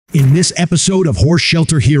in this episode of Horse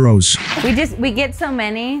Shelter Heroes. We get so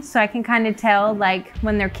many, so I can kind of tell, like,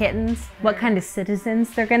 when they're kittens, what kind of citizens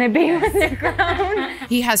they're gonna be when they're grown.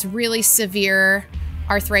 He has really severe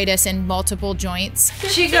arthritis in multiple joints.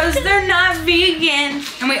 She goes, they're not vegan.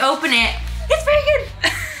 And we open it, it's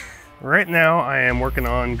vegan. Right now I am working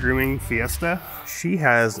on grooming Fiesta. She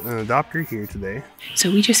has an adopter here today. So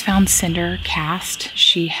we just found Cinder cast.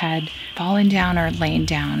 She had fallen down or lain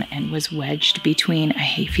down and was wedged between a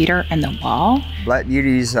hay feeder and the wall. Black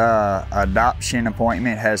Beauty's adoption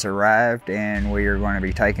appointment has arrived, and we are going to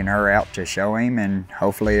be taking her out to show him, and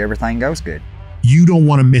hopefully everything goes good. You don't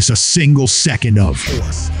want to miss a single second of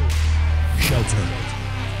Horse Shelter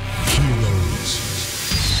Heroes.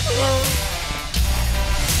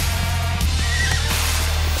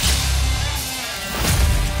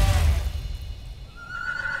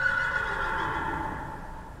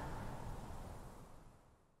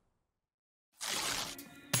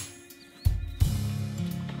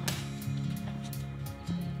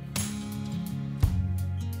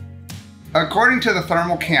 According to the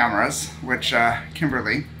thermal cameras, which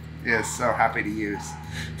Kimberly is so happy to use,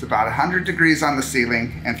 it's about 100 degrees on the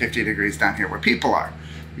ceiling and 50 degrees down here where people are.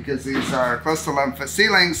 Because these are close to 11-foot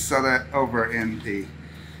ceilings, so that over in the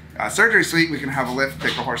surgery suite we can have a lift,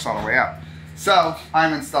 take a horse all the way up. So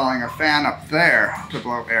I'm installing a fan up there to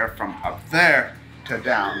blow air from up there to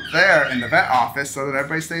down there in the vet office so that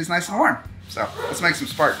everybody stays nice and warm. So let's make some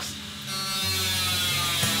sparks.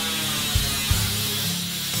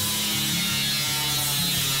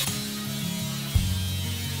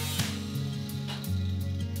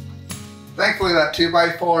 Thankfully that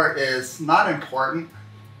 2x4 is not important.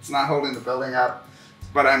 It's not holding the building up,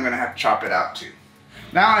 but I'm gonna have to chop it out too.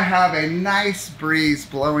 Now I have a nice breeze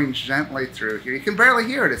blowing gently through here. You can barely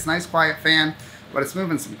hear it. It's a nice quiet fan, but it's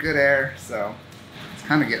moving some good air, so it's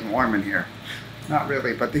kind of getting warm in here. Not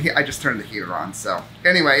really, but I just turned the heater on. So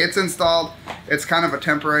anyway, it's installed. It's kind of a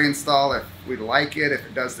temporary install. If we like it, if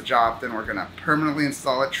it does the job, then we're gonna permanently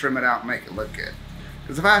install it, trim it out, and make it look good.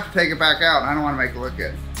 Because if I have to take it back out, I don't want to make it look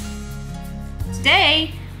good.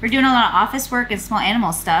 Today, we're doing a lot of office work and small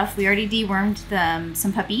animal stuff. We already dewormed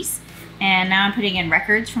some puppies, and now I'm putting in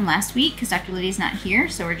records from last week because Dr. Lydia's not here,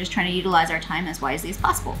 so we're just trying to utilize our time as wisely as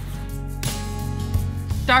possible.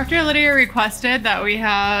 Dr. Lydia requested that we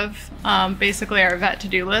have basically our vet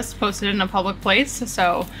to-do list posted in a public place,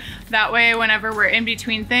 so that way whenever we're in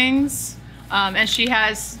between things, and she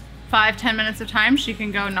has 5-10 minutes of time, she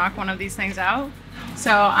can go knock one of these things out.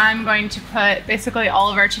 So I'm going to put basically all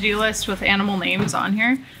of our to-do list with animal names on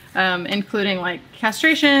here, including like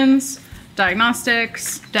castrations,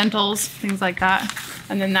 diagnostics, dentals, things like that.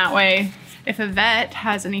 And then that way, if a vet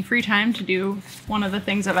has any free time to do one of the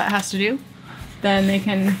things a vet has to do, then they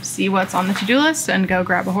can see what's on the to-do list and go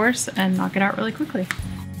grab a horse and knock it out really quickly.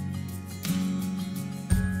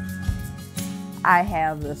 I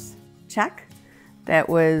have this check that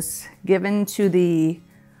was given to the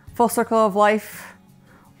Full Circle of Life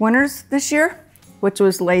winners this year, which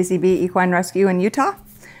was Lazy Bee Equine Rescue in Utah.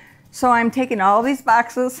 So I'm taking all these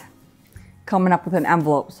boxes, coming up with an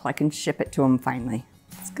envelope so I can ship it to them finally.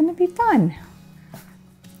 It's gonna be fun.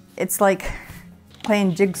 It's like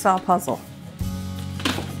playing jigsaw puzzle.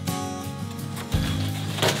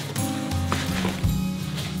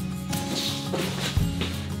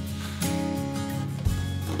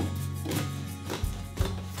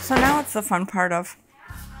 So now it's the fun part of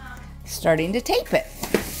starting to tape it.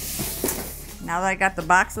 Now that I got the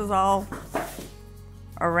boxes all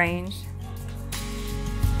arranged,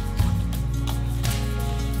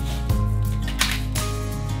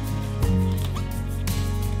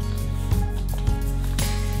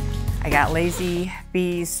 I got Lazy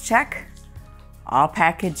Bee's check all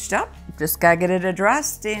packaged up. Just gotta get it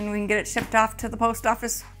addressed and we can get it shipped off to the post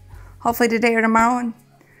office hopefully today or tomorrow, and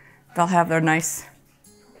they'll have their nice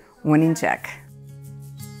winning check.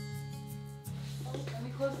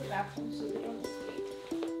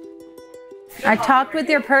 I talked with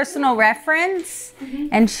your personal reference,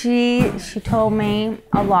 and she told me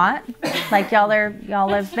a lot. Like y'all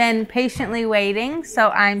have been patiently waiting, so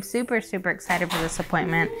I'm super excited for this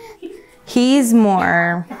appointment. He's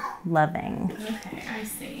more loving. Okay, I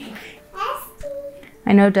see.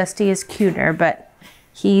 I know Dusty is cuter, but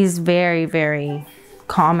he's very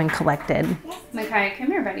calm and collected. Micaiah,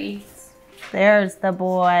 come here, buddy. There's the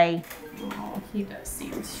boy. Oh, he does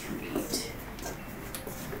seem sweet.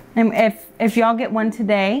 And if y'all get one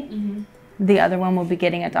today, the other one will be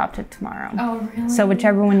getting adopted tomorrow. Oh, really? So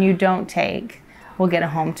whichever one you don't take will get a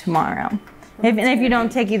home tomorrow. If you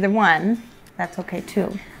don't take either one, that's okay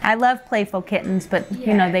too. I love playful kittens, but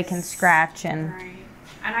you know, they can scratch and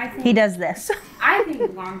And I think he does this. I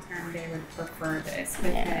think long term they would prefer this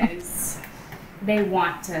because they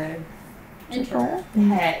want to control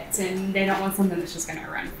pets and they don't want something that's just going to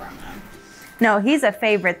run from them. No, he's a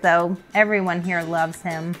favorite though. Everyone here loves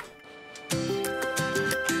him.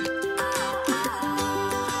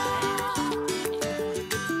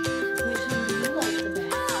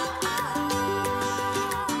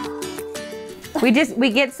 We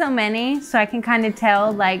get so many, so I can kind of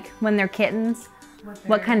tell, like, when they're kittens,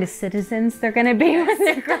 what kind of citizens they're gonna be when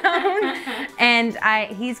they're grown. And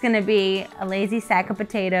he's gonna be a lazy sack of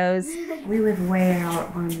potatoes. We live way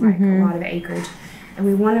out on like a lot of acreage, and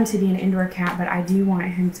we want him to be an indoor cat, but I do want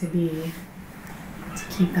him to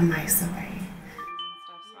keep the mice away.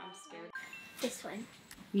 This one.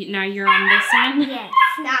 Now you're on this one? Yes,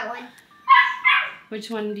 that one. Which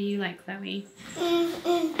one do you like, Chloe?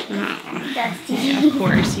 Dusty. Yeah, of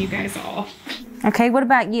course, you guys all. Okay, what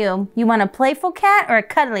about you? You want a playful cat or a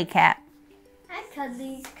cuddly cat? I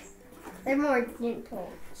cuddly. They're more gentle.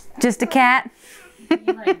 Just a cat?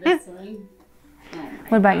 You like this one? Oh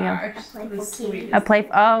what about you? A playful kitty. A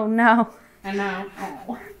playful, oh no. I know.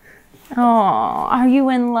 Oh, are you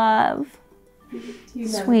in love?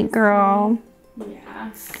 Sweet girl.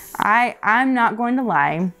 Yeah. I'm not going to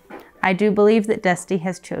lie. I do believe that Dusty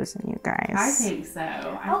has chosen you guys. I think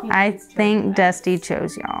so. I think Dusty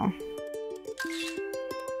chose y'all.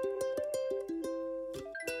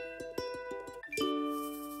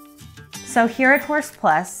 So here at Horse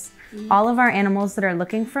Plus, all of our animals that are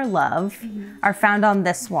looking for love are found on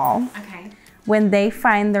this wall. Okay. When they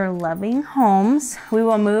find their loving homes, we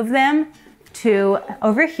will move them to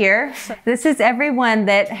over here. So this is everyone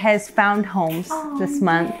that has found homes this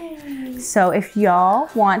month. So if y'all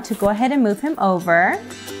want to go ahead and move him over.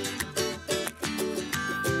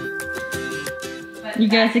 You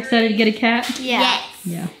guys excited to get a cat? Yes.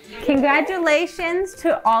 Yeah. Congratulations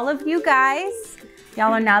to all of you guys.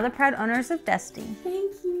 Y'all are now the proud owners of Dusty.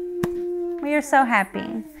 Thank you. We are so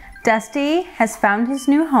happy. Dusty has found his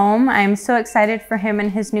new home. I am so excited for him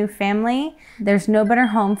and his new family. There's no better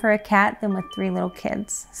home for a cat than with 3 little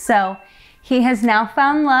kids. So he has now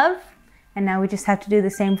found love, and now we just have to do the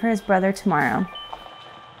same for his brother tomorrow.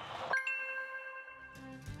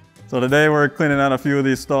 So today we're cleaning out a few of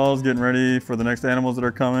these stalls, getting ready for the next animals that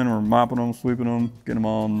are coming. We're mopping them, sweeping them, getting them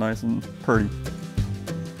all nice and pretty.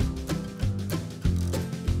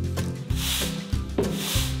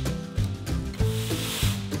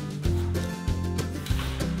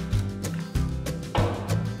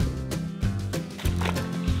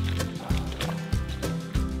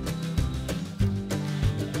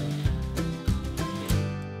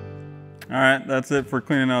 All right, that's it for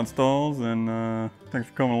cleaning out stalls, and thanks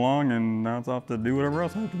for coming along, and now it's off to do whatever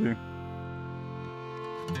else I have to do.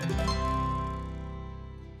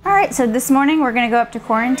 All right, so this morning we're gonna go up to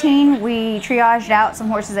quarantine. We triaged out some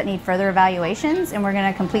horses that need further evaluations, and we're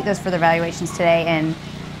gonna complete those further evaluations today and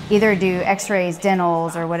either do x-rays,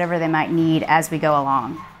 dentals, or whatever they might need as we go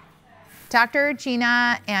along. Dr.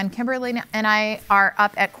 Gina and Kimberly and I are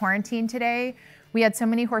up at quarantine today. We had so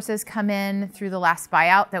many horses come in through the last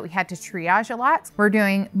buyout that we had to triage a lot. We're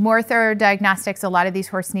doing more thorough diagnostics. A lot of these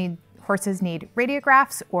horses need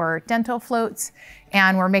radiographs or dental floats,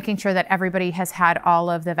 and we're making sure that everybody has had all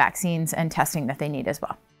of the vaccines and testing that they need as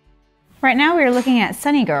well. Right now we're looking at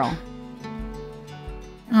Sunny Girl.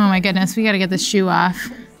 Oh my goodness, we gotta get this shoe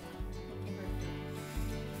off.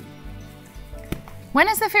 When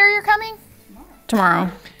is the farrier coming?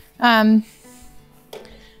 Tomorrow.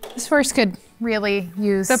 This horse could really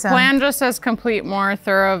use The plan just says complete more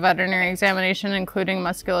thorough veterinary examination, including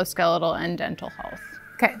musculoskeletal and dental health.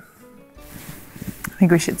 Okay. I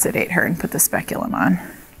think we should sedate her and put the speculum on.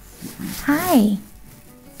 Hi.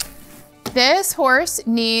 This horse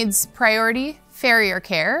needs priority farrier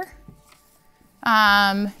care.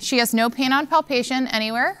 She has no pain on palpation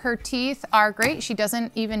anywhere. Her teeth are great. She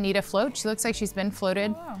doesn't even need a float. She looks like she's been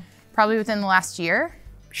floated probably within the last year.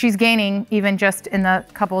 She's gaining even just in the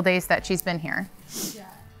couple of days that she's been here. Yeah.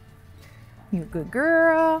 You're a good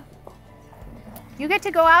girl. You get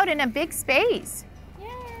to go out in a big space. Yay.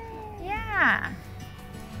 Yeah.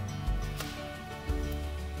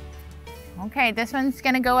 Okay, this one's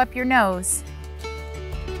gonna go up your nose.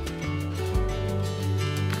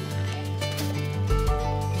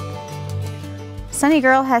 Sunny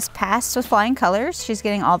Girl has passed with flying colors. She's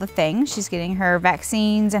getting all the things. She's getting her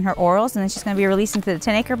vaccines and her orals, and then she's going to be released into the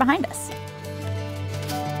 10-acre behind us.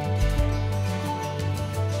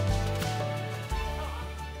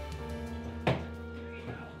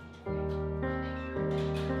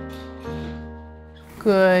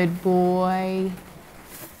 Good boy.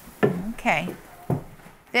 Okay.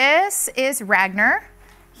 This is Ragnar.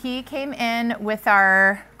 He came in with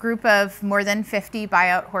our group of more than 50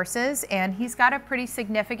 buyout horses, and he's got a pretty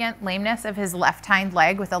significant lameness of his left hind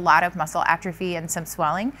leg with a lot of muscle atrophy and some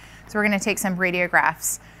swelling. So we're going to take some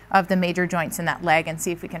radiographs of the major joints in that leg and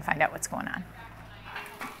see if we can find out what's going on.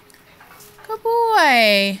 Good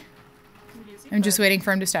boy. I'm just waiting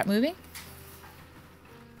for him to stop moving.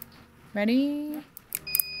 Ready?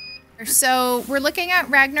 So we're looking at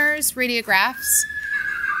Ragnar's radiographs.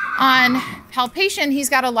 On palpation, he's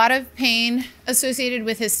got a lot of pain associated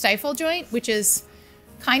with his stifle joint, which is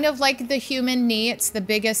kind of like the human knee. It's the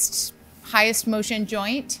biggest, highest motion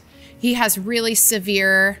joint. He has really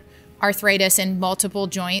severe arthritis in multiple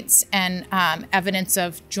joints and evidence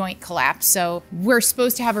of joint collapse. So we're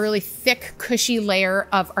supposed to have a really thick, cushy layer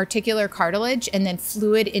of articular cartilage and then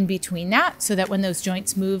fluid in between that so that when those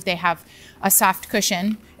joints move, they have a soft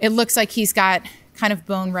cushion. It looks like he's got kind of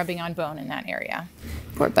bone rubbing on bone in that area.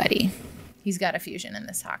 Poor buddy. He's got a fusion in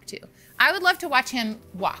this hock too. I would love to watch him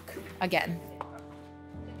walk again.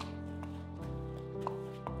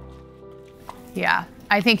 Yeah,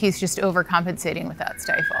 I think he's just overcompensating with that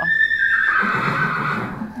stifle.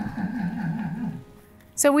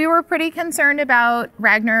 So we were pretty concerned about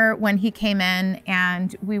Ragnar when he came in,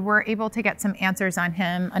 and we were able to get some answers on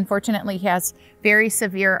him. Unfortunately, he has very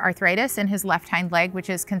severe arthritis in his left hind leg,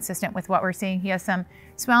 which is consistent with what we're seeing. He has some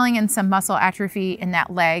swelling and some muscle atrophy in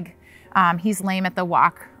that leg. He's lame at the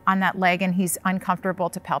walk on that leg, and he's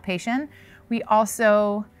uncomfortable to palpation. We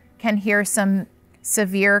also can hear some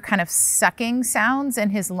severe kind of sucking sounds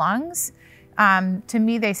in his lungs. To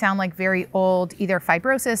me, they sound like very old, either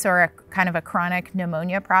fibrosis or a kind of a chronic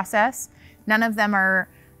pneumonia process. None of them are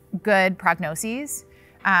good prognoses.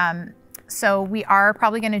 So we are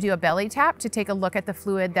probably going to do a belly tap to take a look at the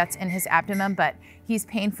fluid that's in his abdomen, but he's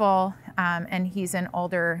painful and he's an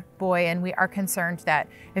older boy, and we are concerned that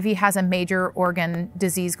if he has a major organ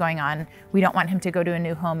disease going on, we don't want him to go to a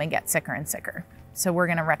new home and get sicker and sicker. So we're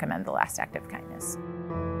going to recommend the last act of kindness.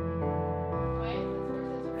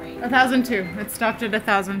 1,002. It stopped at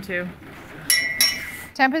 1,002.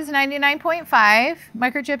 Temp is 99.5.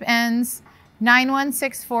 Microchip ends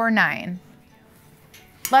 91649.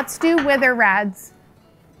 Let's do wither rads.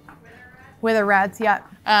 Wither rads, yeah.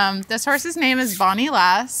 This horse's name is Bonnie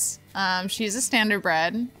Lass. She's a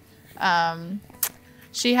standardbred.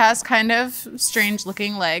 She has kind of strange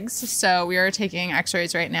looking legs, so we are taking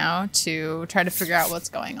x-rays right now to try to figure out what's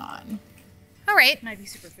going on. All right. Might be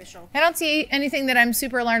superficial. I don't see anything that I'm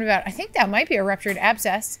super alarmed about. I think that might be a ruptured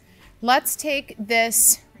abscess. Let's take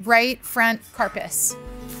this right front carpus.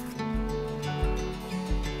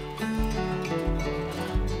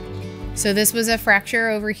 So this was a fracture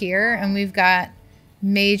over here, and we've got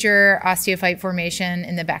major osteophyte formation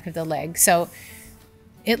in the back of the leg. So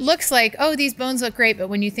it looks like, oh, these bones look great, but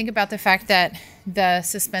when you think about the fact that the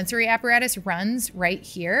suspensory apparatus runs right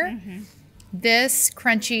here, this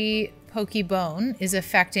crunchy, pokey bone is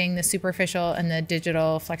affecting the superficial and the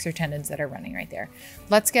digital flexor tendons that are running right there.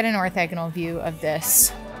 Let's get an orthogonal view of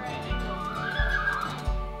this.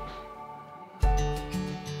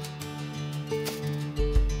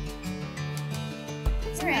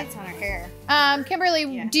 That's on her hair.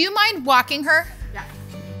 Kimberly, do you mind walking her? Yeah.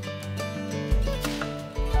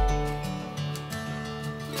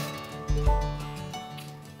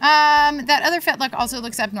 That other fetlock also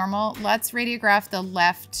looks abnormal. Let's radiograph the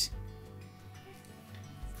left.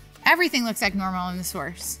 Everything looks abnormal in the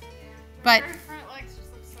source. But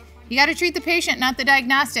you got to treat the patient, not the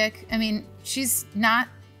diagnostic. I mean, she's not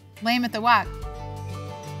lame at the walk.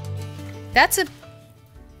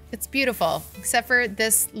 It's beautiful, except for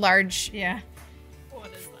this large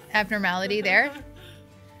abnormality there.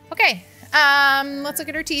 Okay, let's look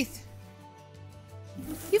at her teeth.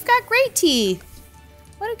 You've got great teeth.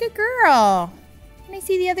 What a good girl. Can I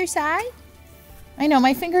see the other side? I know,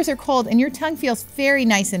 my fingers are cold and your tongue feels very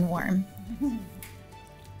nice and warm.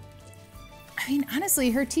 I mean,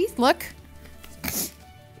 honestly, her teeth look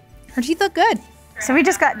good. So we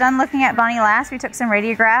just got done looking at Bonnie Lass. We took some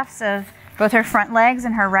radiographs of both her front legs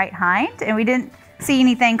and her right hind, and we didn't see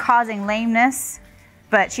anything causing lameness,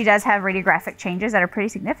 but she does have radiographic changes that are pretty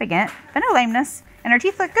significant, but no lameness. And her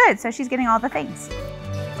teeth look good, so she's getting all the things.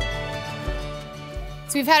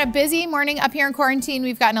 So we've had a busy morning up here in quarantine.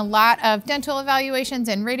 We've gotten a lot of dental evaluations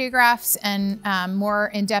and radiographs and more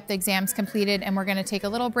in-depth exams completed, and we're gonna take a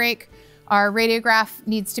little break. Our radiograph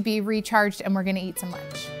needs to be recharged, and we're gonna eat some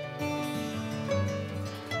lunch.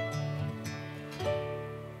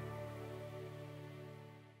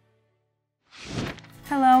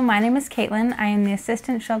 Hello, my name is Caitlin. I am the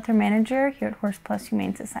Assistant Shelter Manager here at Plus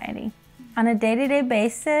Humane Society. On a day-to-day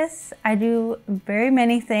basis, I do very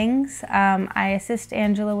many things. I assist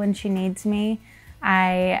Angela when she needs me.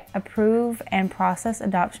 I approve and process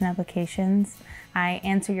adoption applications. I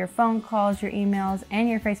answer your phone calls, your emails, and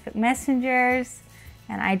your Facebook messengers.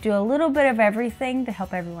 And I do a little bit of everything to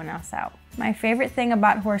help everyone else out. My favorite thing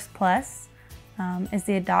about Horse Plus is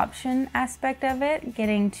the adoption aspect of it,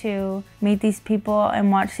 getting to meet these people and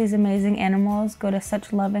watch these amazing animals go to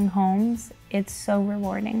such loving homes. It's so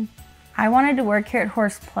rewarding. I wanted to work here at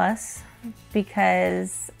Horse Plus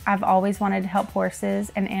because I've always wanted to help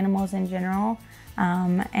horses and animals in general.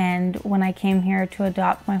 And when I came here to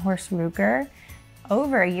adopt my horse Ruger,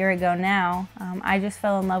 over a year ago now, I just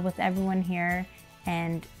fell in love with everyone here,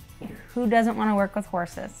 and who doesn't want to work with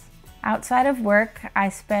horses? Outside of work, I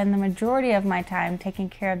spend the majority of my time taking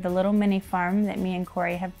care of the little mini farm that me and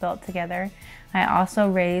Corey have built together. I also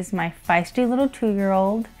raise my feisty little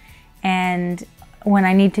 2-year-old, and when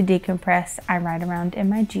I need to decompress, I ride around in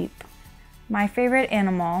my Jeep. My favorite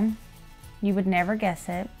animal, you would never guess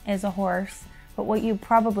it, is a horse, but what you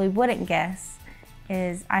probably wouldn't guess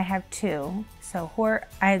is I have 2. So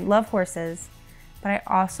I love horses, but I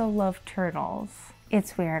also love turtles.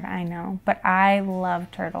 It's weird, I know, but I love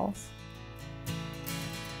turtles.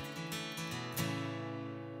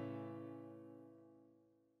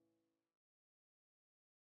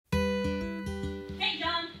 Hey,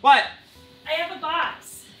 John. What? I have a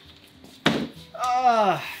box.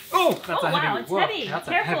 Oh, that's a heavy. Wow, it's whoa, heavy. That's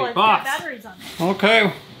Careful, a heavy it's box. got batteries on it.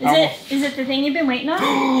 Okay. Is it the thing you've been waiting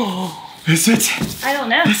on? Is it? I don't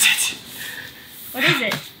know. Is it? What is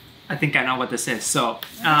it? I think I know what this is. So,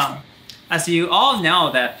 as you all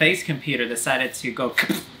know, that Face computer decided to go.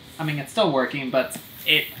 I mean, it's still working, but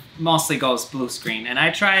it mostly goes blue screen. And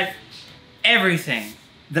I tried everything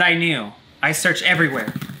that I knew. I searched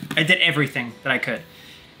everywhere. I did everything that I could,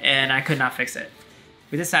 and I could not fix it.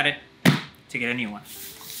 We decided to get a new one.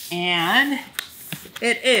 And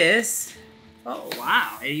it is, oh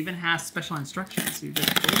wow, it even has special instructions. You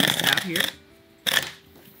just pull this tab here.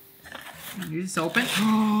 And you just open.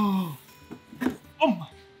 Oh my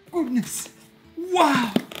goodness.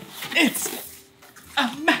 Wow, it's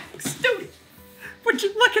a Mac Studio. Would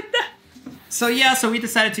you look at that? So yeah, so we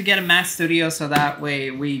decided to get a Mac Studio so that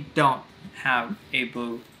way we don't have a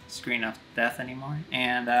blue screen of death anymore.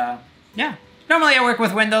 And yeah. Normally I work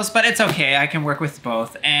with Windows, but it's okay. I can work with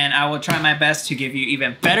both, and I will try my best to give you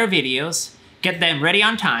even better videos, get them ready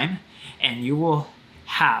on time, and you will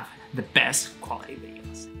have the best quality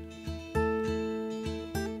videos.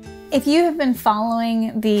 If you have been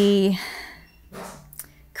following the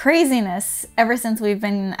craziness ever since we've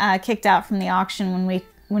been kicked out from the auction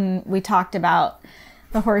when we talked about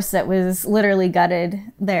the horse that was literally gutted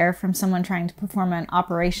there from someone trying to perform an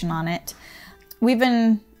operation on it, we've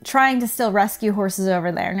been trying to still rescue horses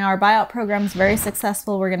over there. Now our buyout program is very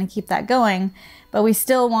successful. We're going to keep that going, but we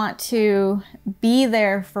still want to be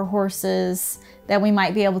there for horses that we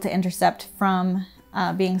might be able to intercept from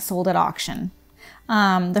being sold at auction.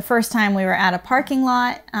 The first time we were at a parking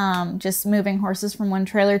lot, just moving horses from one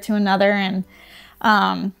trailer to another,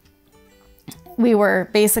 and we were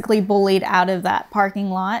basically bullied out of that parking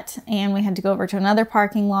lot, and we had to go over to another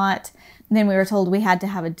parking lot. Then we were told we had to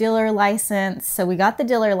have a dealer license. So we got the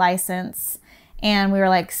dealer license, and we were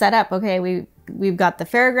like set up, okay, we've got the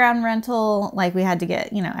fairground rental, like we had to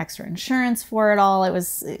get, you know, extra insurance for it all. It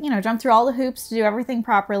was, you know, jump through all the hoops to do everything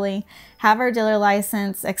properly, have our dealer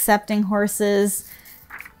license, accepting horses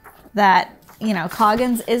that, you know,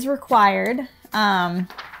 Coggins is required. And,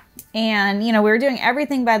 you know, we were doing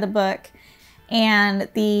everything by the book. And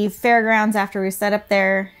the fairgrounds, after we set up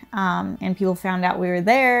there, and people found out we were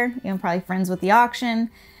there, you know, probably friends with the auction,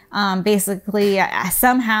 basically I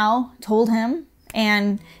somehow told him,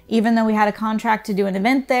 and even though we had a contract to do an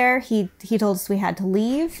event there, he told us we had to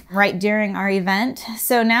leave right during our event.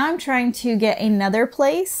 So now I'm trying to get another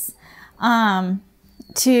place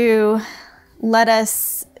to let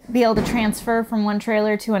us be able to transfer from one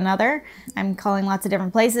trailer to another. I'm calling lots of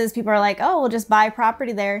different places. People are like, oh, we'll just buy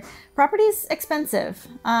property there. Property's expensive.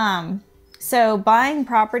 So buying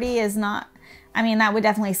property is not, I mean, that would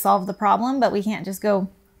definitely solve the problem, but we can't just go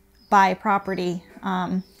buy property.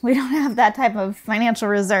 We don't have that type of financial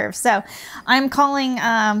reserve. So I'm calling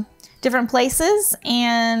different places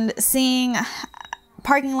and seeing.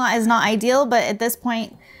 Parking lot is not ideal, but at this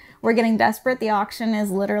point we're getting desperate. The auction is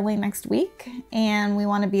literally next week, and we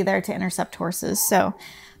want to be there to intercept horses. So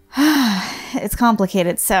it's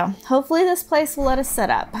complicated. So hopefully this place will let us set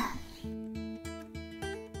up.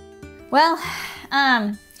 Well,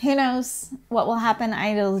 who knows what will happen.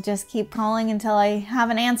 I will just keep calling until I have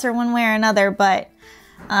an answer one way or another. But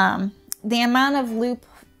the amount of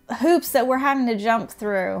hoops that we're having to jump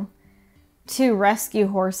through to rescue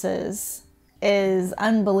horses is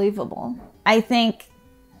unbelievable. I think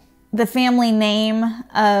the family name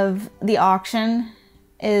of the auction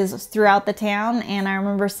is throughout the town, and I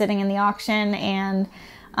remember sitting in the auction and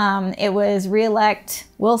it was re-elect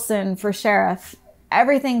Wilson for sheriff.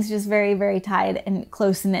 Everything's just very, very tied and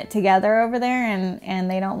close knit together over there, and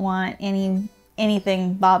they don't want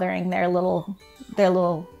anything bothering their little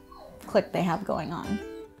clique they have going on.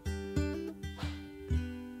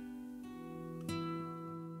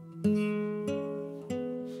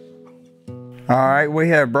 All right, we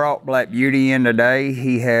have brought Black Beauty in today.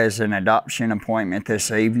 He has an adoption appointment this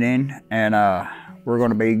evening, and we're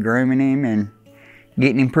going to be grooming him and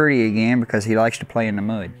getting him pretty again because he likes to play in the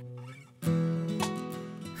mud.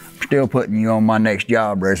 Still putting you on my next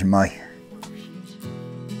job resume.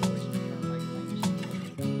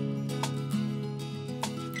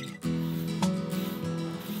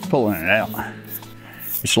 Pulling it out.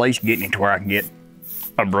 It's at least getting it to where I can get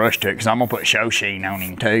a brush to it, because I'm going to put show sheen on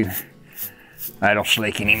him too. That'll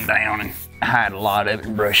slicken him down and hide a lot of it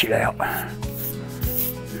and brush it out.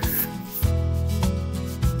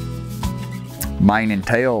 Mane and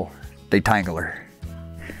tail detangler,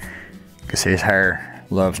 because his hair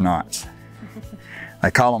loves knots. They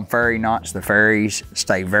call them fairy knots. The fairies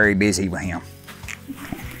stay very busy with him.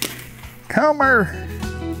 Come here.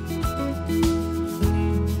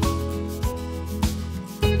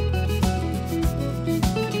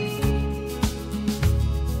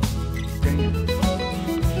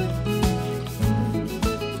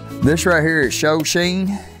 This right here is show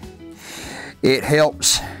sheen. It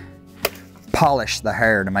helps polish the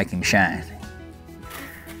hair to make him shine.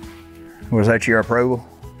 Was that your approval?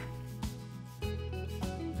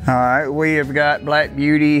 All right, we have got Black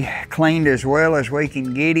Beauty cleaned as well as we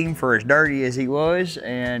can get him for as dirty as he was,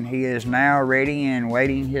 and he is now ready and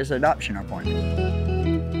waiting his adoption appointment.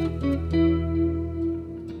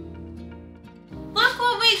 Look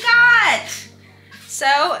what we got!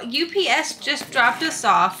 So, UPS just dropped us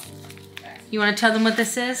off. You want to tell them what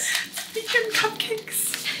this is? Vegan cupcakes.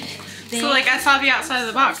 So like I saw the outside of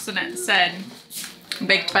the box and it said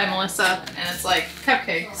baked by Melissa, and it's like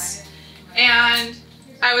cupcakes. And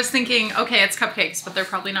I was thinking, okay, it's cupcakes, but they're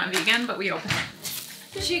probably not vegan, but we open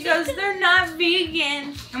it. She goes, they're not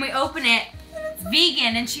vegan. And we open it,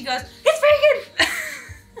 vegan, and she goes, it's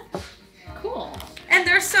vegan! Cool. And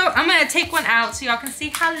they're so, I'm gonna take one out so y'all can see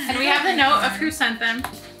how And we have the note of who sent them.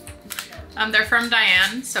 They're from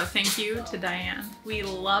Diane, so thank you to Diane. We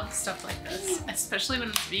love stuff like this, especially when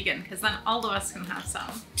it's vegan, because then all of us can have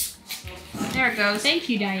some. There it goes. Thank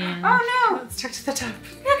you, Diane. Oh no! Let's talk to the top.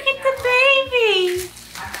 Look at the baby!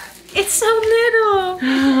 It's so little!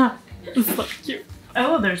 It's so cute.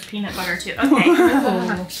 Oh, there's peanut butter too.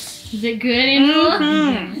 Okay. Is it good, Angela?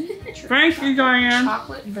 Thank you, Diane.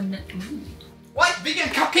 Chocolate vanilla. What? Vegan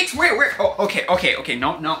cupcakes? Where? Oh, okay.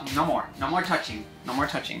 No more. No more touching. No more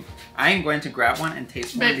touching. I am going to grab one and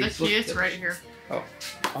taste one of Babe, these. the key is right here.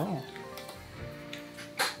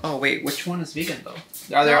 Oh, wait, which one is vegan though?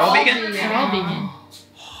 Are they all vegan? They're all vegan.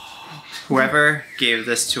 Whoever gave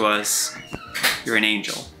this to us, you're an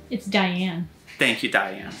angel. It's Diane. Thank you,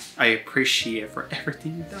 Diane. I appreciate it for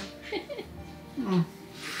everything you've done.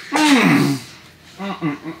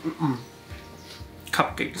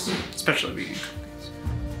 Cupcakes, especially vegan cupcakes.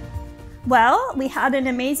 Well, we had an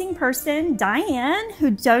amazing person, Diane,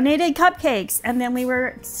 who donated cupcakes, and then we were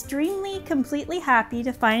extremely, completely happy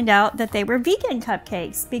to find out that they were vegan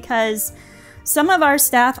cupcakes, because some of our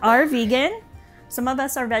staff are vegan, some of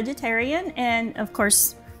us are vegetarian, and of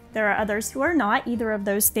course there are others who are not either of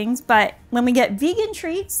those things. But when we get vegan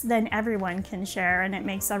treats, then everyone can share, and it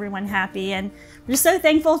makes everyone happy. And we're just so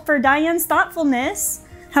thankful for Diane's thoughtfulness.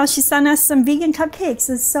 How she sent us some vegan cupcakes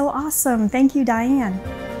is so awesome. Thank you, Diane.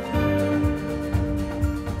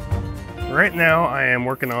 Right now I am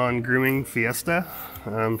working on grooming Fiesta.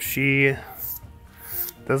 She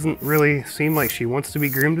doesn't really seem like she wants to be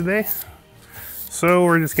groomed today, so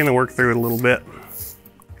we're just gonna work through it a little bit.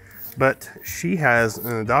 But she has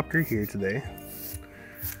an adopter here today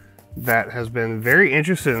that has been very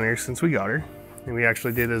interested in her since we got her, and we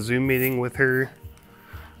actually did a Zoom meeting with her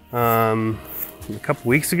a couple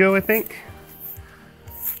weeks ago, I think,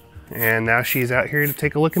 and now she's out here to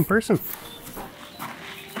take a look in person.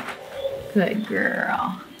 Good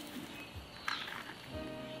girl.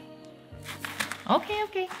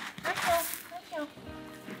 Okay. Let's go.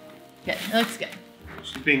 Good. It looks good.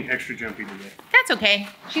 She's being extra jumpy today. That's okay.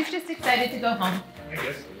 She's just excited to go home. I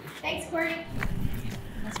guess so. Thanks, Corey.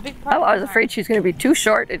 That's a big part. I was afraid she's going to be too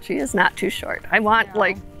short, and she is not too short. I want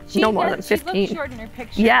like no more than 15. She looks short in her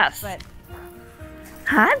picture. Yes. But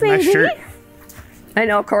Hi, baby. Nice shirt. I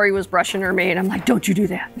know Corey was brushing her mane. I'm like, don't you do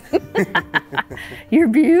that. You're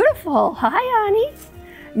beautiful. Hi, honey.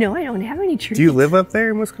 No, I don't have any treats. Do you live up there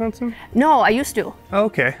in Wisconsin? No, I used to. Oh,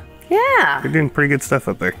 okay. Yeah. You're doing pretty good stuff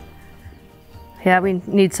up there. Yeah, we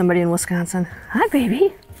need somebody in Wisconsin. Hi,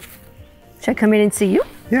 baby. Should I come in and see you?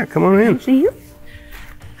 Yeah, come on in. See you?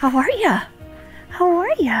 How are ya? How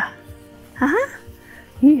are ya? Huh?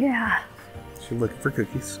 Yeah. She's looking for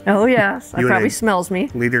cookies. Oh, yes. You Probably wanna smells me.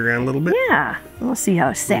 Lead her around a little bit? Yeah. We'll see how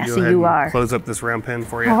Go sassy ahead you and are. Close up this round pen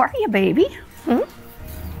for you. How are you, baby? Hmm?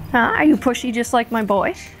 Huh? Are you pushy just like my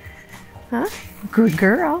boy? Huh? Good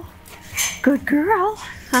girl. Good girl.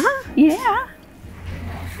 Huh? Yeah.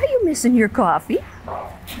 Are you missing your coffee?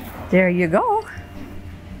 There you go.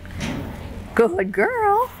 Good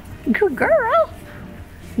girl. Good girl.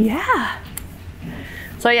 Yeah.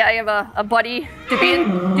 So yeah, I have a buddy to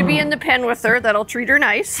be in the pen with her that'll treat her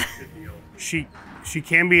nice. She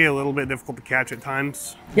can be a little bit difficult to catch at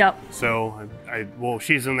times. Yep. So well,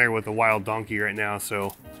 she's in there with a wild donkey right now.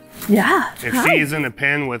 So yeah. if Hi. she's in a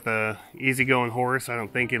pen with a easygoing horse, I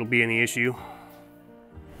don't think it'll be any issue.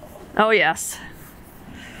 Oh yes.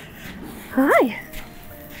 Hi.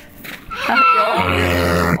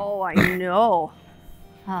 Oh, I know.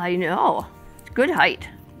 I know. Good height.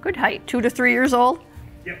 Good height. 2 to 3 years old?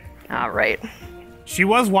 Yep. All right. She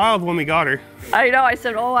was wild when we got her. I know. I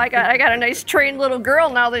said, oh, I got a nice trained little girl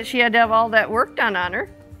now that she had to have all that work done on her.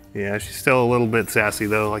 Yeah, she's still a little bit sassy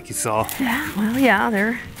though, like you saw. Yeah, well,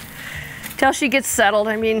 yeah, till she gets settled.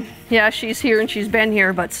 I mean, yeah, she's here and she's been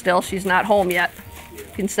here, but still she's not home yet. You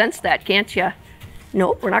can sense that, can't you?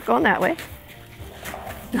 Nope, we're not going that way.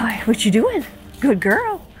 What you doing? Good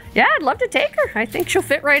girl. Yeah, I'd love to take her. I think she'll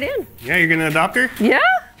fit right in. Yeah, you're gonna adopt her? Yeah.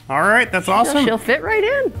 All right, that's awesome. She'll fit right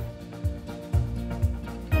in.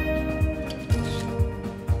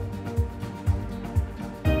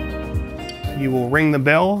 You will ring the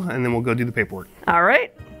bell and then we'll go do the paperwork. All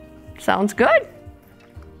right, sounds good.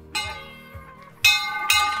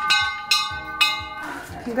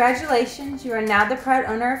 Congratulations, you are now the proud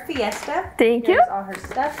owner of Fiesta. Thank you. Here's all her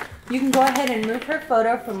stuff. You can go ahead and move her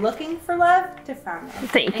photo from looking for love to found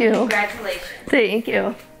love. Thank you. Congratulations. Thank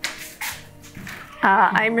you.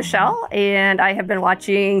 I'm Michelle, and I have been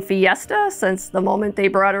watching Fiesta since the moment they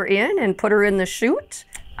brought her in and put her in the chute.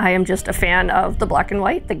 I am just a fan of the black and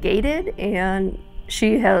white, the gated, and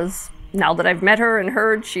she has, now that I've met her and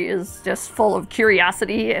heard, she is just full of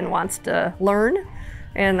curiosity and wants to learn,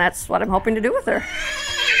 and that's what I'm hoping to do with her.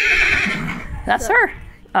 That's her.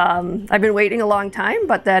 I've been waiting a long time,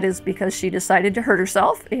 but that is because she decided to hurt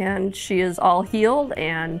herself, and she is all healed,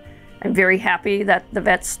 and I'm very happy that the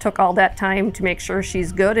vets took all that time to make sure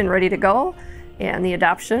she's good and ready to go, and the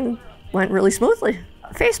adoption went really smoothly.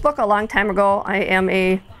 Facebook, a long time ago, I am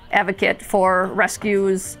a advocate for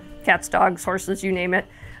rescues, cats, dogs, horses, you name it.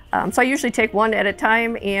 So I usually take one at a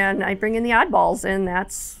time, and I bring in the oddballs, and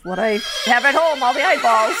that's what I have at home, all the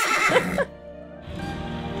oddballs.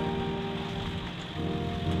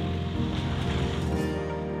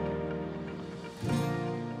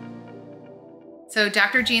 So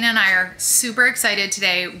Dr. Gina and I are super excited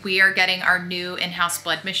today. We are getting our new in-house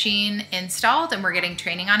blood machine installed and we're getting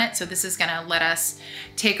training on it. So this is gonna let us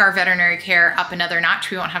take our veterinary care up another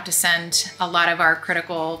notch. We won't have to send a lot of our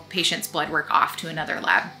critical patients' blood work off to another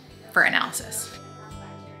lab for analysis.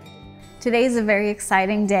 Today's a very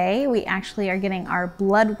exciting day. We actually are getting our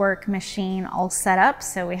blood work machine all set up.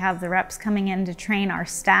 So we have the reps coming in to train our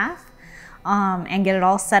staff and get it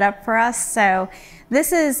all set up for us. So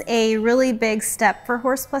this is a really big step for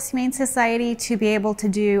Horse Plus Humane Society to be able to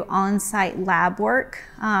do on-site lab work.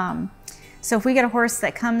 So if we get a horse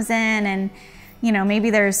that comes in and, you know, maybe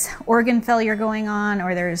there's organ failure going on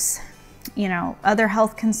or there's, you know, other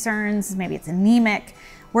health concerns, maybe it's anemic,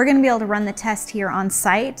 we're gonna be able to run the test here on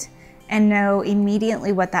site and know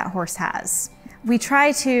immediately what that horse has. We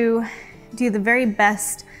try to do the very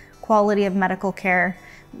best quality of medical care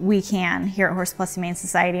we can here at Horse Plus Humane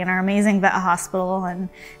Society and our amazing vet hospital, and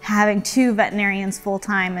having 2 veterinarians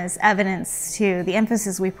full-time is evidence to the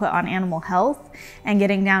emphasis we put on animal health and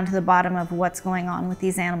getting down to the bottom of what's going on with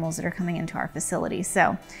these animals that are coming into our facility.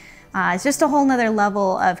 So it's just a whole nother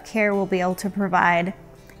level of care we'll be able to provide,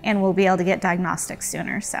 and we'll be able to get diagnostics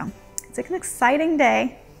sooner. So it's an exciting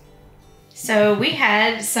day. So we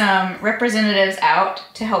had some representatives out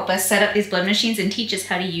to help us set up these blood machines and teach us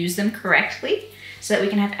how to use them correctly so that we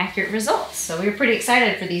can have accurate results. So we were pretty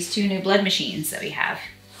excited for these 2 new blood machines that we have.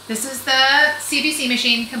 This is the CBC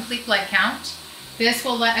machine, Complete Blood Count. This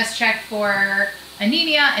will let us check for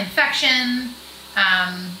anemia, infection,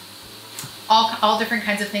 all different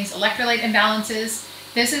kinds of things, electrolyte imbalances.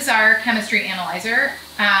 This is our chemistry analyzer,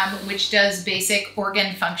 which does basic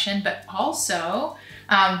organ function, but also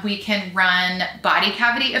we can run body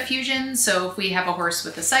cavity effusion. So if we have a horse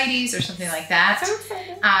with ascites or something like that,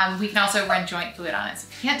 we can also run joint fluid on it. So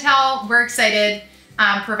if you can't tell, we're excited.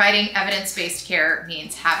 Providing evidence-based care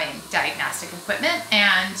means having diagnostic equipment,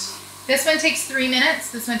 and this one takes 3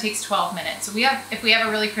 minutes, this one takes 12 minutes. So if we have a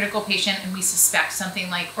really critical patient and we suspect something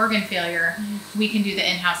like organ failure, we can do the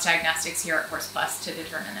in-house diagnostics here at Horse Plus to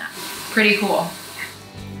determine that. Pretty cool.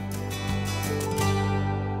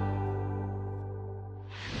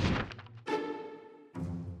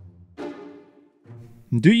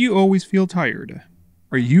 Do you always feel tired?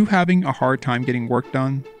 Are you having a hard time getting work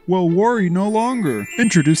done? Well, worry no longer.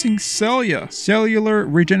 Introducing Celia, Cellular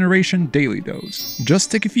Regeneration Daily Dose.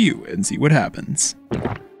 Just take a few and see what happens.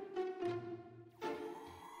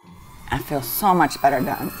 I feel so much better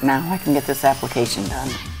done. Now I can get this application done.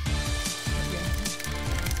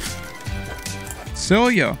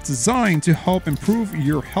 Celia, designed to help improve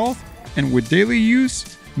your health and with daily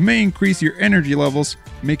use, may increase your energy levels,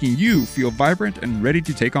 making you feel vibrant and ready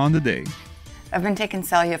to take on the day. I've been taking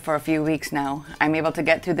Celia for a few weeks now. I'm able to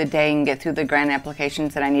get through the day and get through the grant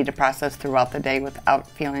applications that I need to process throughout the day without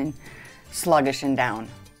feeling sluggish and down.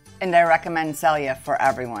 And I recommend Celia for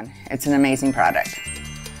everyone. It's an amazing product.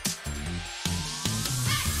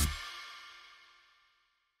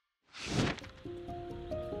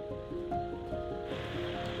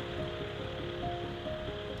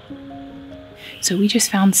 So we just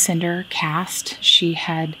found Cinder cast. She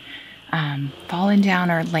had fallen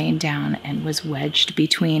down or lain down and was wedged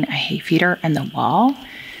between a hay feeder and the wall.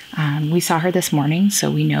 We saw her this morning,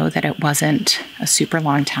 so we know that it wasn't a super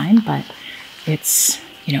long time, but it's,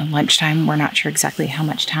 you know, lunchtime. We're not sure exactly how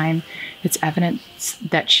much time. It's evidence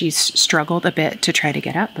that she's struggled a bit to try to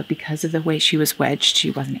get up, but because of the way she was wedged,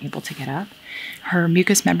 she wasn't able to get up. Her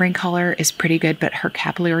mucous membrane color is pretty good, but her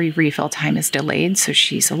capillary refill time is delayed, so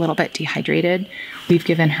she's a little bit dehydrated. We've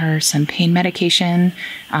given her some pain medication,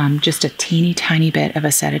 just a teeny tiny bit of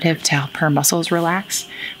a sedative to help her muscles relax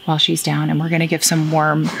while she's down, and we're going to give some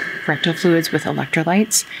warm rectal fluids with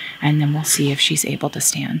electrolytes, and then we'll see if she's able to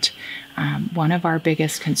stand. One of our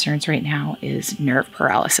biggest concerns right now is nerve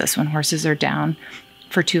paralysis. When horses are down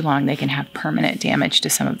for too long, they can have permanent damage to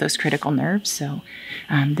some of those critical nerves. So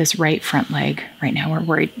this right front leg, right now we're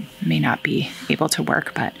worried may not be able to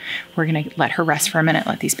work, but we're gonna let her rest for a minute,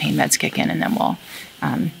 let these pain meds kick in, and then we'll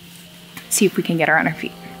see if we can get her on her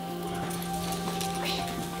feet.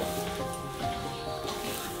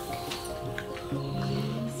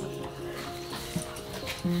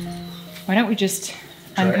 Why don't we just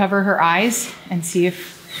uncover her eyes and see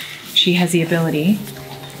if she has the ability.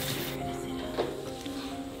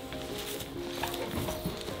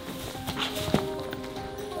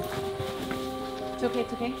 It's okay,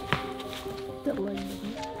 it's okay. Good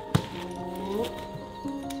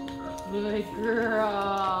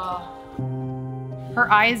girl.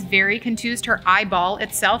 Her eye is very contused. Her eyeball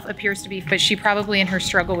itself appears to be, but she probably in her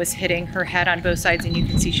struggle was hitting her head on both sides, and you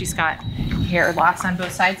can see she's got hair loss on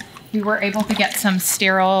both sides. We were able to get some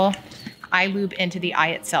sterile eye lube into the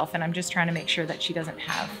eye itself, and I'm just trying to make sure that she doesn't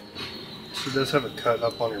have She does have a cut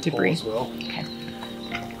up on her pole as well. Okay.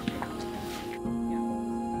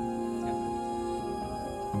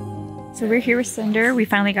 So we're here with Cinder. We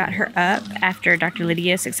finally got her up after Dr.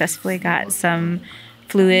 Lydia successfully got some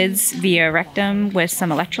fluids via rectum with some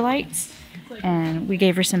electrolytes. And we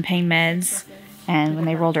gave her some pain meds. And when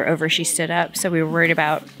they rolled her over, she stood up. So we were worried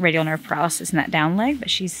about radial nerve paralysis in that down leg, but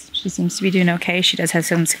she seems to be doing okay. She does have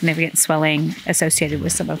some significant swelling associated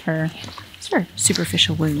with some of her sort of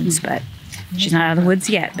superficial wounds, but she's not out of the woods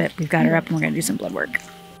yet, but we've got her up and we're gonna do some blood work.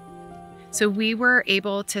 So we were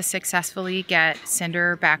able to successfully get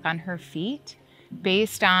Cinder back on her feet.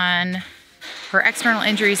 Based on her external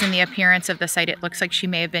injuries and the appearance of the site, it looks like she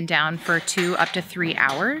may have been down for 2 up to 3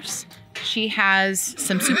 hours. She has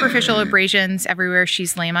some superficial abrasions everywhere.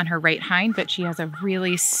 She's lame on her right hind, but she has a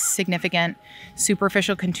really significant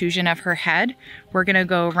superficial contusion of her head. We're gonna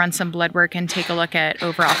go run some blood work and take a look at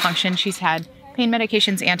overall function. She's had pain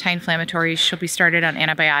medications, anti-inflammatories. She'll be started on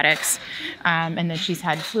antibiotics. And then she's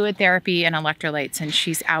had fluid therapy and electrolytes, and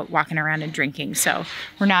she's out walking around and drinking. So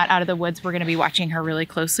we're not out of the woods. We're gonna be watching her really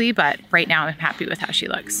closely, but right now I'm happy with how she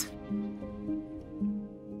looks.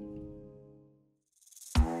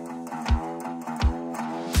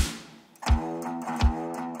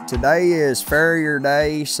 Today is farrier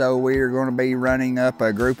day, so we are going to be running up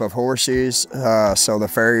a group of horses so the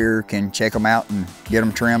farrier can check them out and get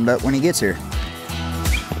them trimmed up when he gets here.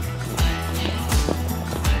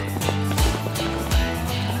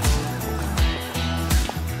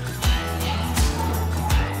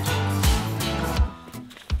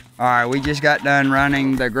 All right, we just got done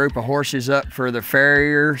running the group of horses up for the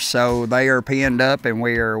farrier, so they are pinned up and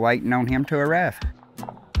we are waiting on him to arrive.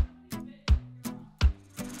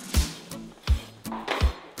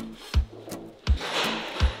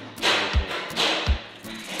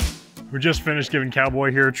 We just finished giving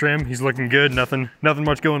Cowboy here a trim. He's looking good, nothing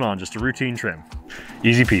much going on, just a routine trim.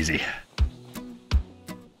 Easy peasy.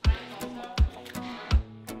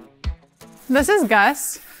 This is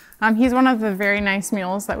Gus. He's one of the very nice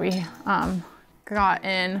mules that we got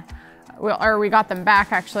in, or we got them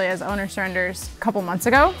back actually as owner surrenders a couple months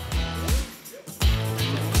ago.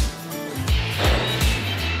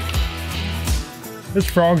 His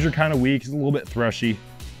frogs are kind of weak, he's a little bit thrushy.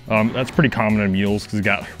 That's pretty common in mules because he's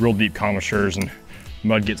got real deep commissures and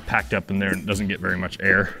mud gets packed up in there and doesn't get very much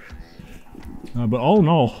air. But all in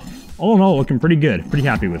all, looking pretty good. Pretty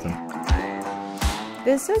happy with him.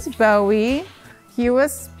 This is Bowie. He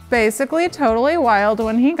was basically totally wild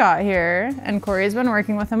when he got here, and Corey's been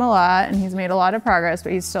working with him a lot and he's made a lot of progress,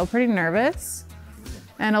 but he's still pretty nervous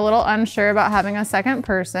and a little unsure about having a second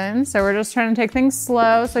person. So we're just trying to take things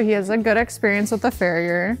slow so he has a good experience with the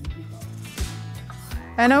farrier.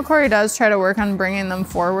 I know Corey does try to work on bringing them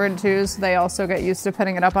forward too, so they also get used to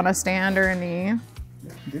putting it up on a stand or a knee.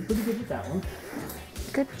 Did pretty good with that one.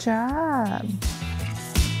 Good job.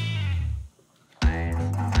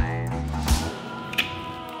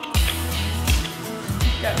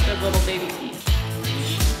 Got good little baby feet.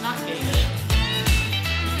 Not gated.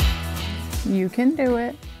 You can do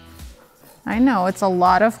it. I know it's a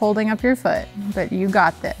lot of holding up your foot, but you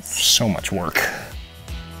got this. So much work.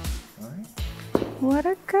 What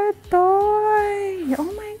a good boy.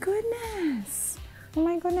 Oh my goodness. Oh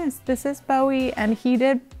my goodness. This is Bowie and he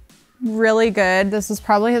did really good. This is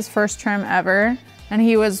probably his first trim ever. And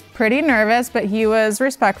he was pretty nervous, but he was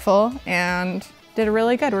respectful and did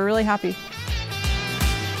really good. We're really happy.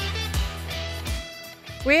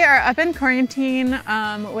 We are up in quarantine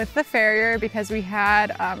with the farrier because we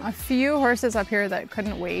had a few horses up here that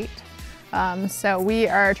couldn't wait. So we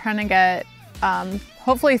are trying to get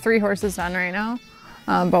hopefully 3 horses done right now,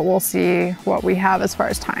 but we'll see what we have as far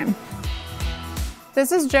as time.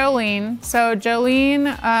 This is Jolene. So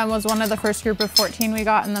Jolene was one of the first group of 14 we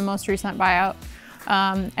got in the most recent buyout.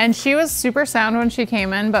 And she was super sound when she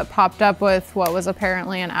came in, but popped up with what was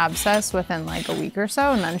apparently an abscess within like a week or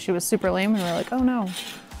so. And then she was super lame and we were like, oh no.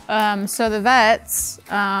 So the vets,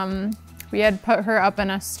 we had put her up in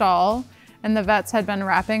a stall and the vets had been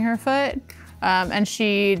wrapping her foot. And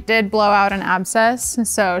she did blow out an abscess.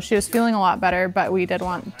 So she was feeling a lot better, but we did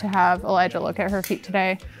want to have Elijah look at her feet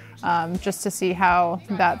today, just to see how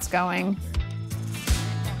that's going.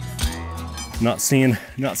 Not seeing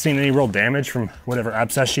any real damage from whatever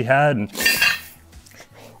abscess she had, and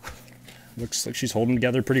looks like she's holding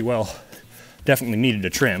together pretty well. Definitely needed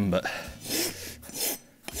a trim, but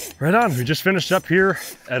right on. We just finished up here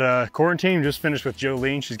at quarantine. Just finished with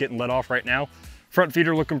Jolene. She's getting let off right now. Front feet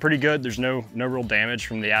are looking pretty good. There's no real damage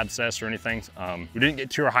from the abscess or anything. We didn't get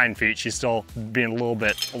to her hind feet. She's still being a little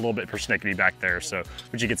bit persnickety back there. So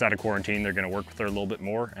when she gets out of quarantine, they're gonna work with her a little bit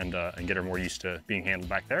more and get her more used to being handled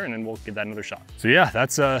back there, and then we'll give that another shot. So yeah,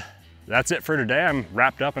 that's it for today. I'm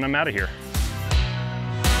wrapped up and I'm out of here.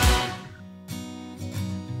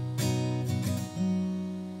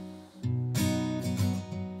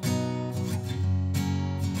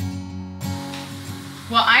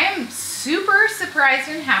 Well, I am super surprised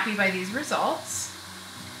and happy by these results.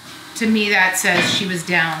 To me, that says she was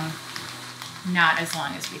down not as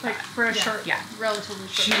long as we thought. Like for a short, relatively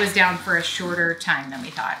short. She was down for a shorter time than we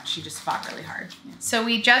thought. She just fought really hard. So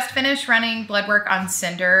we just finished running blood work on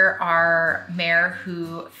Cinder, our mare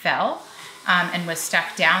who fell and was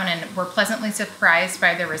stuck down, and we're pleasantly surprised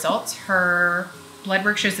by the results. Her blood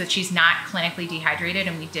work shows that she's not clinically dehydrated,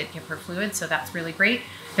 and we did give her fluid, so that's really great.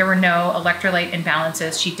 There were no electrolyte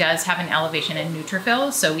imbalances. She does have an elevation in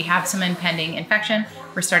neutrophils, so we have some impending infection.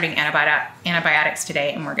 We're starting antibiotics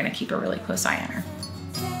today, and we're gonna keep a really close eye on her.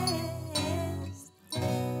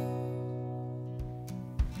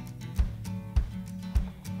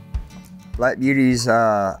 Black Beauty's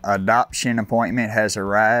adoption appointment has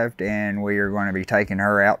arrived, and we are going to be taking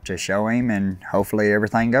her out to show him, and hopefully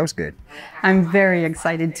everything goes good. I'm very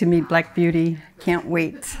excited to meet Black Beauty. Can't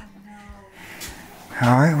wait.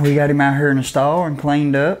 All right, we got him out here in the stall and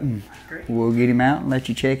cleaned up, and we'll get him out and let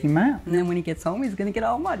you check him out. And then when he gets home, he's gonna get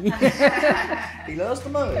all muddy. He loves the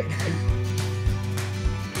mud.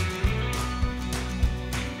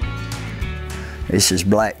 This is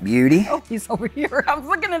Black Beauty. Oh, he's over here. I was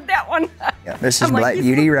looking at that one. Yeah, this is Black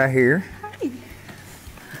Beauty right here.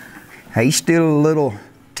 He's still a little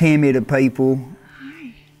timid of people.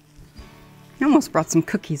 I almost brought some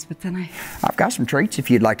cookies, but then I've got some treats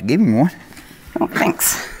if you'd like to give him one. Oh,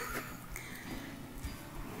 thanks.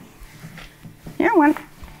 Here, one.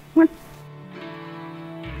 But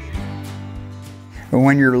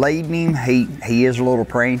when you're leading him, he is a little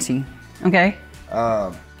prancy. Okay.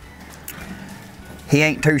 He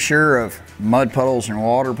ain't too sure of mud puddles and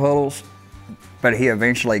water puddles, but he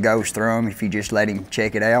eventually goes through them if you just let him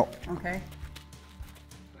check it out. Okay.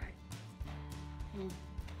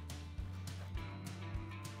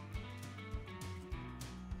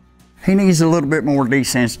 He needs a little bit more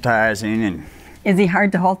desensitizing. And is he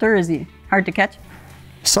hard to halter? Is he hard to catch?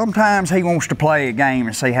 Sometimes he wants to play a game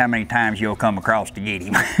and see how many times you'll come across to get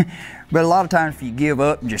him. But a lot of times if you give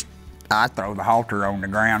up and I throw the halter on the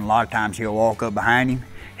ground, a lot of times he'll walk up behind him.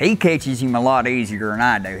 He catches him a lot easier than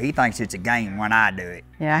I do. He thinks it's a game when I do it.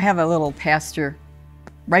 Yeah, I have a little pasture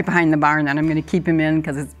right behind the barn that I'm going to keep him in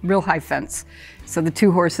because it's real high fence. So the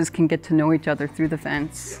two horses can get to know each other through the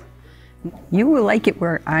fence. You will like it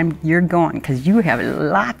where you're going because you have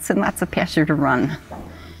lots and lots of pasture to run.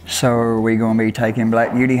 So are we going to be taking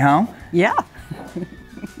Black Beauty home? Yeah,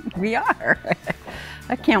 we are.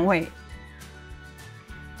 I can't wait.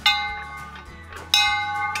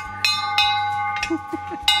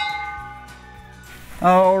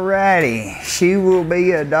 Alrighty, she will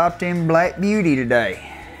be adopting Black Beauty today.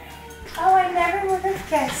 Oh, I never would have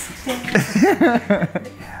guessed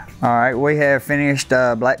it. All right, we have finished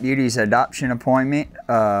Black Beauty's adoption appointment.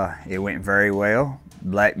 It went very well.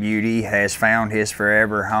 Black Beauty has found his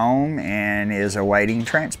forever home and is awaiting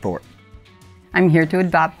transport. I'm here to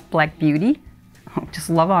adopt Black Beauty. I'll just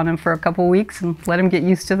love on him for a couple weeks and let him get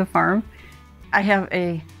used to the farm. I have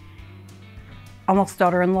a almost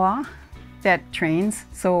daughter-in-law that trains,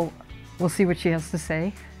 so we'll see what she has to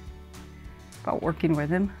say about working with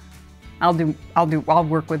him. I'll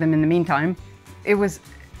work with him in the meantime. It was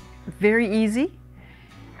very easy.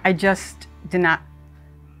 I just did not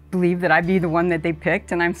believe that I'd be the one that they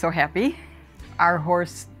picked, and I'm so happy. Our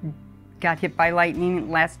horse got hit by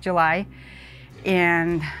lightning last July,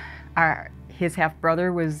 and his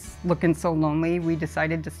half-brother was looking so lonely, we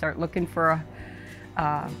decided to start looking for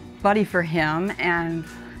a buddy for him, and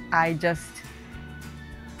I just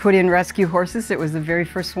put in rescue horses. It was the very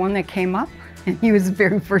first one that came up, and he was the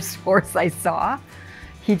very first horse I saw.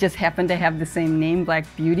 He just happened to have the same name, Black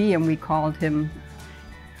Beauty, and we called him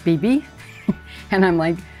BB. And I'm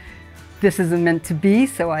like, this isn't meant to be,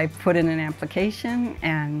 so I put in an application,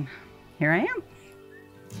 and here I am.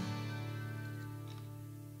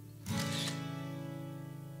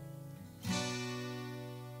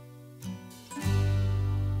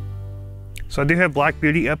 So I do have Black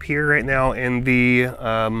Beauty up here right now in the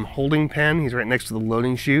holding pen. He's right next to the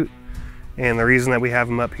loading chute. And the reason that we have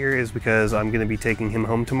him up here is because I'm gonna be taking him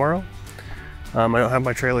home tomorrow. I don't have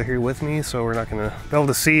my trailer here with me, so we're not gonna be able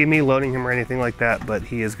to see me loading him or anything like that, but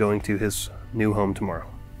he is going to his new home tomorrow.